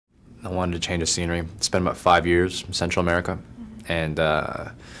I wanted to change the scenery. Spent about 5 years in Central America, and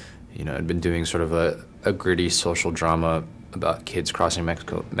you know, I'd been doing sort of a gritty social drama about kids crossing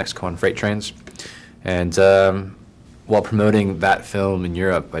Mexico on freight trains. And while promoting that film in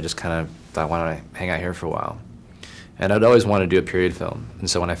Europe, I just kind of thought, why don't I hang out here for a while? And I'd always wanted to do a period film, and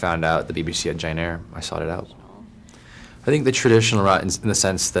so when I found out the BBC had Jane Eyre, I sought it out. I think the traditional route, in the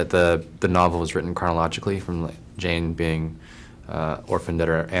sense that the novel was written chronologically, from like Jane being orphaned at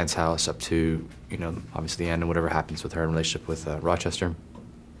her aunt's house up to, you know, obviously the end and whatever happens with her in relationship with Rochester.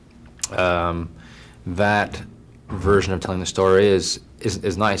 That version of telling the story is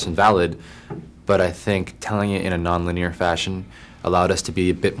nice and valid, but I think telling it in a non-linear fashion allowed us to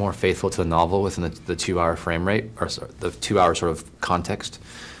be a bit more faithful to the novel within the 2-hour frame rate, or sorry, the 2-hour sort of context,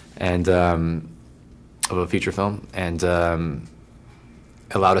 and of a feature film, and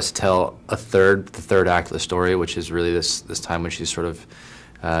allowed us to tell the third act of the story, which is really this time when she's sort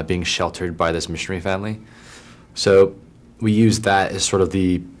of being sheltered by this missionary family. So we used that as sort of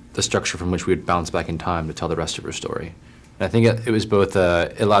the structure from which we would bounce back in time to tell the rest of her story. And I think it was both,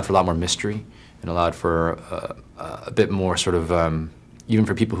 it allowed for a lot more mystery, and allowed for a bit more sort of, even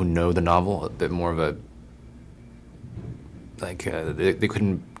for people who know the novel, a bit more of a, like, they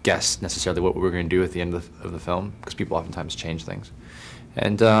couldn't guess necessarily what we were going to do at the end of the film, because people oftentimes change things.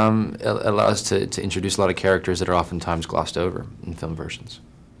 And it allowed us to introduce a lot of characters that are oftentimes glossed over in film versions.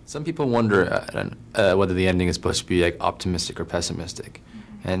 Some people wonder whether the ending is supposed to be like optimistic or pessimistic.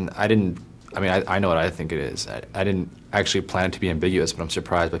 And I mean, I know what I think it is. I didn't actually plan it to be ambiguous, but I'm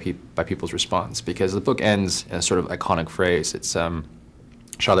surprised by people's response, because the book ends in a sort of iconic phrase. It's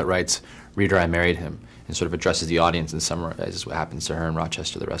Charlotte writes, "Reader, I married him," and sort of addresses the audience and summarizes what happens to her in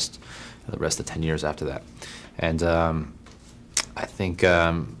Rochester the rest of 10 years after that. And I think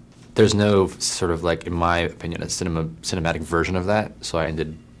there's no sort of, like, in my opinion, a cinematic version of that, so I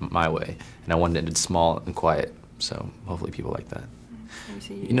ended my way, and I wanted it ended small and quiet, so hopefully people like that.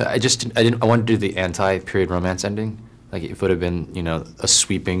 You know, I wanted to do the anti-period romance ending. Like, if it would have been, you know, a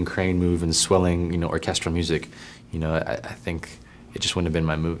sweeping crane move and swelling, you know, orchestral music, you know, I think it just wouldn't have been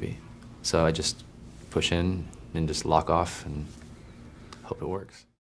my movie. So I just push in and just lock off and hope it works.